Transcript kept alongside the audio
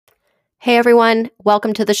Hey everyone,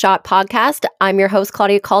 welcome to the Shot Podcast. I'm your host,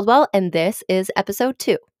 Claudia Caldwell, and this is episode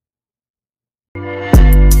 2.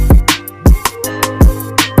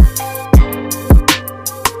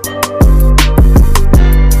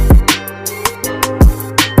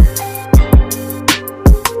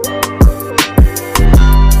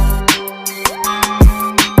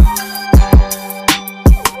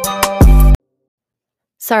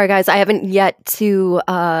 Sorry guys, I haven't yet to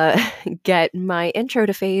get my intro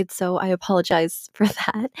to fade, so I apologize for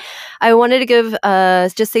that. I wanted to give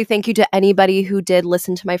just say thank you to anybody who did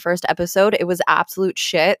listen to my first episode. It was absolute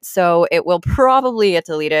shit, so it will probably get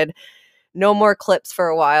deleted. No more clips for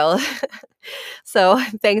a while. So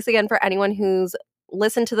thanks again for anyone who's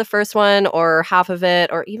listened to the first one or half of it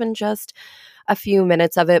or even just a few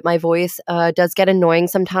minutes of it. My voice does get annoying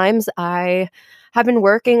sometimes. I have been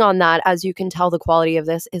working on that. As you can tell, the quality of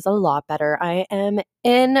this is a lot better. I am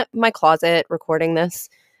in my closet recording this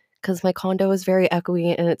because my condo is very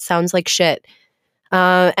echoey and it sounds like shit.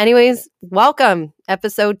 Anyways, welcome,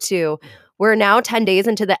 episode 2. We're now 10 days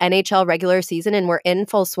into the NHL regular season and we're in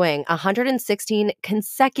full swing. 116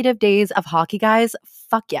 consecutive days of hockey, guys.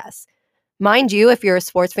 Fuck yes. Mind you, if you're a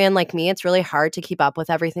sports fan like me, it's really hard to keep up with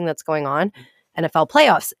everything that's going on. NFL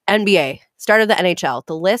playoffs, NBA, start of the NHL.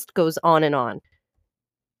 The list goes on and on.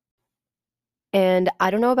 And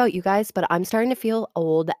I don't know about you guys, but I'm starting to feel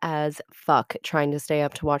old as fuck trying to stay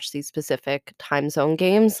up to watch these specific time zone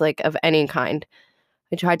games, like of any kind.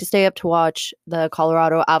 I tried to stay up to watch the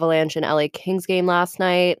Colorado Avalanche and LA Kings game last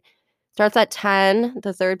night. Starts at 10,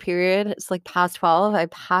 the third period. It's like past 12. I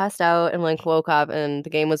passed out and like woke up and the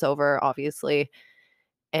game was over, obviously.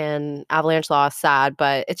 And Avalanche lost, sad,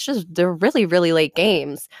 but it's just they're really, really late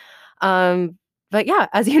games. But yeah,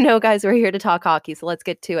 as you know, guys, we're here to talk hockey, so let's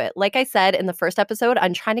get to it. Like I said in the first episode,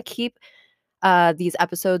 I'm trying to keep these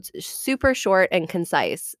episodes super short and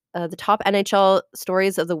concise. The top NHL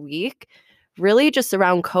stories of the week really just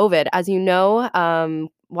around COVID. As you know,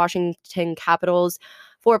 Washington Capitals,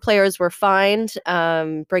 4 players were fined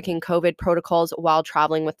breaking COVID protocols while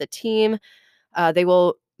traveling with the team. They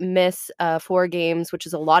will miss 4 games, which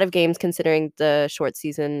is a lot of games considering the short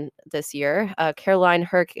season this year. Carolina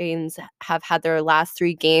Hurricanes have had their last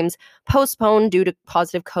 3 games postponed due to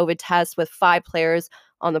positive COVID tests with 5 players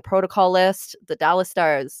on the protocol list. The Dallas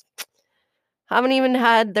Stars haven't even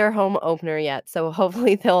had their home opener yet, so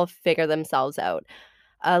hopefully they'll figure themselves out.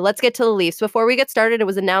 Let's get to the Leafs. Before we get started, it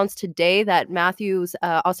was announced today that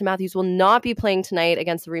Austin Matthews will not be playing tonight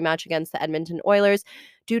against the rematch against the Edmonton Oilers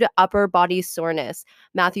due to upper body soreness.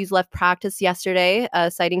 Matthews left practice yesterday,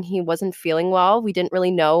 citing he wasn't feeling well. We didn't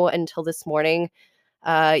really know until this morning.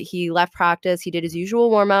 He left practice. He did his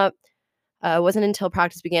usual warm-up. It wasn't until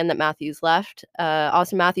practice began that Matthews left.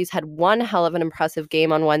 Austin Matthews had one hell of an impressive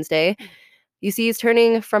game on Wednesday. You see, he's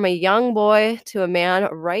turning from a young boy to a man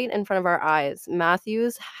right in front of our eyes.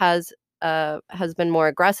 Matthews has been more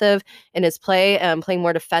aggressive in his play, playing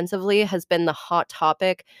more defensively has been the hot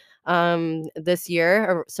topic this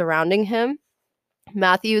year surrounding him.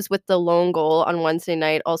 Matthews, with the lone goal on Wednesday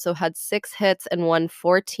night, also had 6 hits and won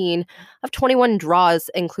 14 of 21 draws,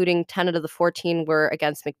 including 10 out of the 14 were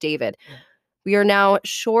against McDavid. We are now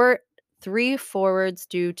short 3 forwards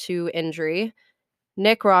due to injury.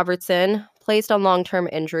 Nick Robertson placed on long-term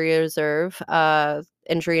injury reserve,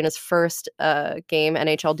 injury in his first game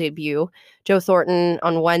NHL debut. Joe Thornton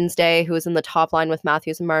on Wednesday, who was in the top line with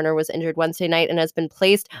Matthews and Marner, was injured Wednesday night and has been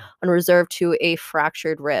placed on reserve to a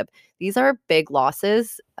fractured rib. These are big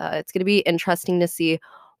losses. It's going to be interesting to see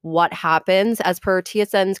what happens. As per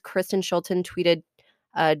TSN's Kristen Schulten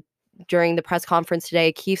tweeted during the press conference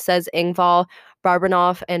today, Keefe says Engvall,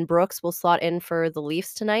 Barbanoff, and Brooks will slot in for the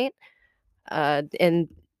Leafs tonight. And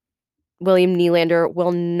William Nylander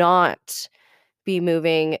will not be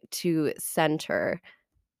moving to center.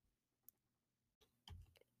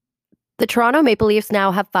 The Toronto Maple Leafs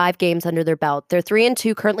now have 5 games under their belt. They're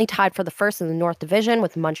 3-2, currently tied for the first in the North Division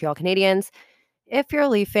with the Montreal Canadiens. If you're a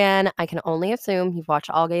Leaf fan, I can only assume you've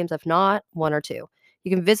watched all games, if not 1 or 2.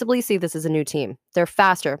 You can visibly see this is a new team. They're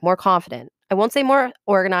faster, more confident. I won't say more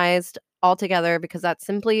organized altogether because that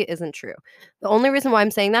simply isn't true. The only reason why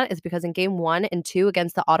I'm saying that is because in game 1 and 2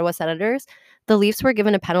 against the Ottawa Senators, the Leafs were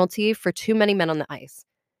given a penalty for too many men on the ice.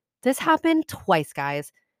 This happened twice,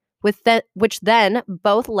 guys, which then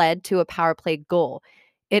both led to a power play goal.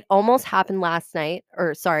 It almost happened Wednesday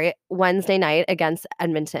night against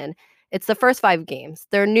Edmonton. It's the first 5 games.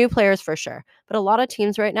 There are new players for sure, but a lot of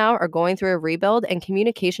teams right now are going through a rebuild, and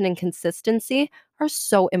communication and consistency are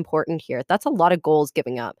so important here. That's a lot of goals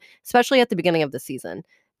giving up, especially at the beginning of the season.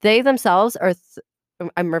 They themselves are,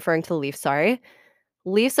 I'm referring to the Leafs, sorry.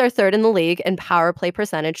 Leafs are third in the league in power play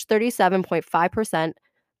percentage, 37.5%,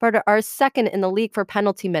 but are second in the league for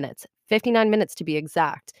penalty minutes, 59 minutes to be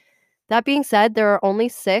exact. That being said, there are only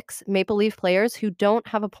 6 Maple Leaf players who don't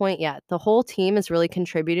have a point yet. The whole team is really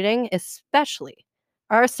contributing, especially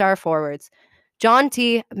our star forwards. John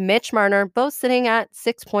T, Mitch Marner, both sitting at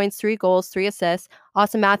 6 points, 3 goals, 3 assists.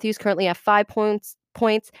 Austin Matthews currently at 5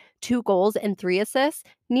 points, 2 goals, and 3 assists.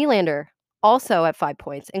 Nylander also at 5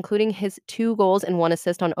 points, including his 2 goals and 1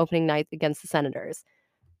 assist on opening night against the Senators.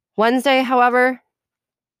 Wednesday, however,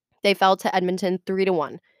 they fell to Edmonton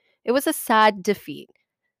 3-1. It was a sad defeat.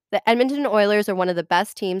 The Edmonton Oilers are one of the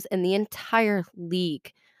best teams in the entire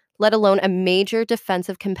league, let alone a major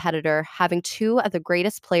defensive competitor, having 2 of the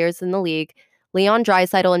greatest players in the league, Leon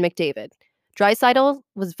Draisaitl and McDavid. Draisaitl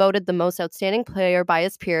was voted the most outstanding player by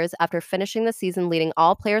his peers after finishing the season leading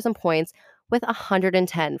all players in points with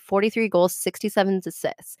 110, 43 goals, 67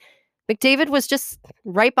 assists. McDavid was just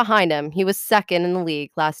right behind him. He was second in the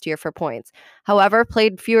league last year for points. However,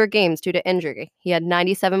 played fewer games due to injury. He had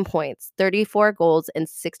 97 points, 34 goals, and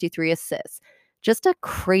 63 assists. Just a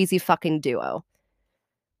crazy fucking duo.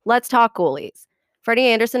 Let's talk goalies. Freddie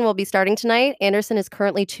Andersen will be starting tonight. Andersen is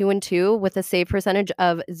currently 2-2 with a save percentage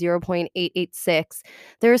of 0.886.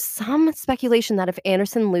 There's some speculation that if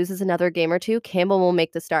Andersen loses another game or two, Campbell will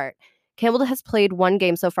make the start. Campbell has played 1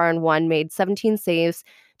 game so far and made 17 saves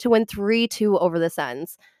to win 3-2 over the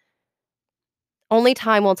Sens. Only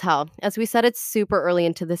time will tell. As we said, it's super early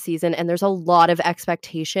into the season, and there's a lot of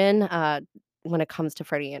expectation when it comes to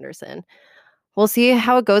Freddie Andersen. We'll see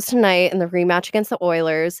how it goes tonight in the rematch against the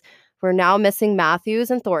Oilers. We're now missing Matthews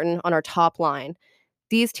and Thornton on our top line.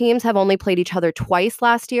 These teams have only played each other twice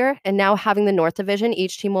last year, and now having the North Division,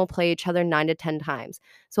 each team will play each other 9 to 10 times.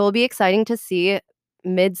 So it'll be exciting to see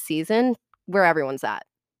mid-season where everyone's at.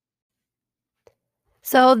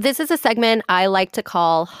 So this is a segment I like to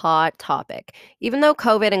call Hot Topic. Even though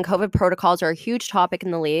COVID and COVID protocols are a huge topic in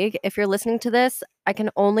the league, if you're listening to this, I can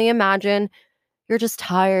only imagine you're just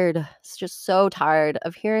tired. It's just so tired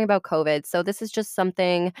of hearing about COVID. So this is just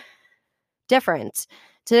something different.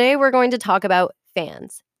 Today we're going to talk about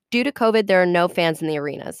fans. Due to COVID, there are no fans in the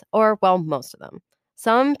arenas, or well, most of them.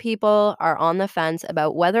 Some people are on the fence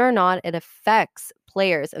about whether or not it affects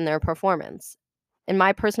players and their performance. In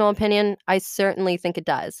my personal opinion, I certainly think it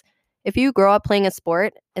does. If you grow up playing a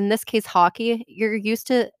sport, in this case hockey, you're used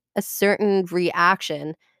to a certain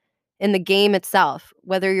reaction in the game itself.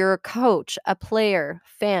 Whether you're a coach, a player,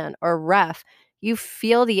 fan, or ref, you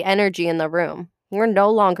feel the energy in the room. We're no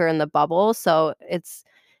longer in the bubble, so it's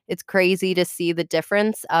crazy to see the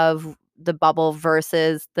difference of the bubble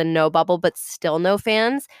versus the no bubble, but still no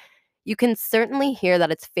fans. You can certainly hear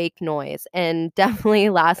that it's fake noise. And definitely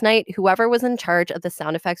last night, whoever was in charge of the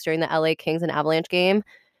sound effects during the LA Kings and Avalanche game,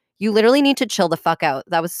 you literally need to chill the fuck out.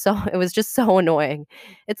 It was just so annoying.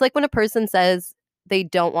 It's like when a person says they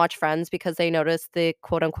don't watch Friends because they notice the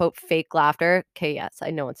quote unquote fake laughter. Okay, yes,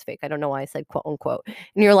 I know it's fake. I don't know why I said quote unquote.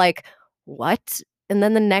 And you're like, what? And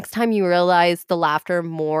then the next time you realize the laughter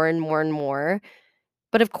more and more and more.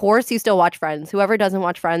 But of course, you still watch Friends. Whoever doesn't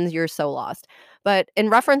watch Friends, you're so lost. But in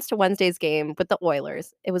reference to Wednesday's game with the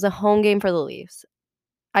Oilers, it was a home game for the Leafs.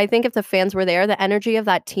 I think if the fans were there, the energy of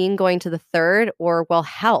that team going to the third or, well,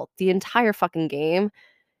 hell, the entire fucking game,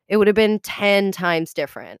 it would have been 10 times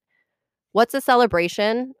different. What's a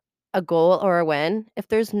celebration, a goal, or a win if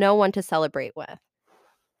there's no one to celebrate with?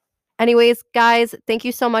 Anyways, guys, thank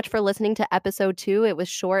you so much for listening to episode 2. It was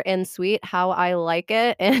short and sweet, how I like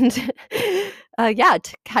it. And yeah,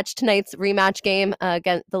 to catch tonight's rematch game,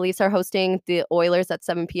 again, the Leafs are hosting the Oilers at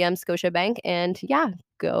 7 p.m. Scotiabank. And yeah,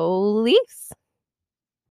 go Leafs.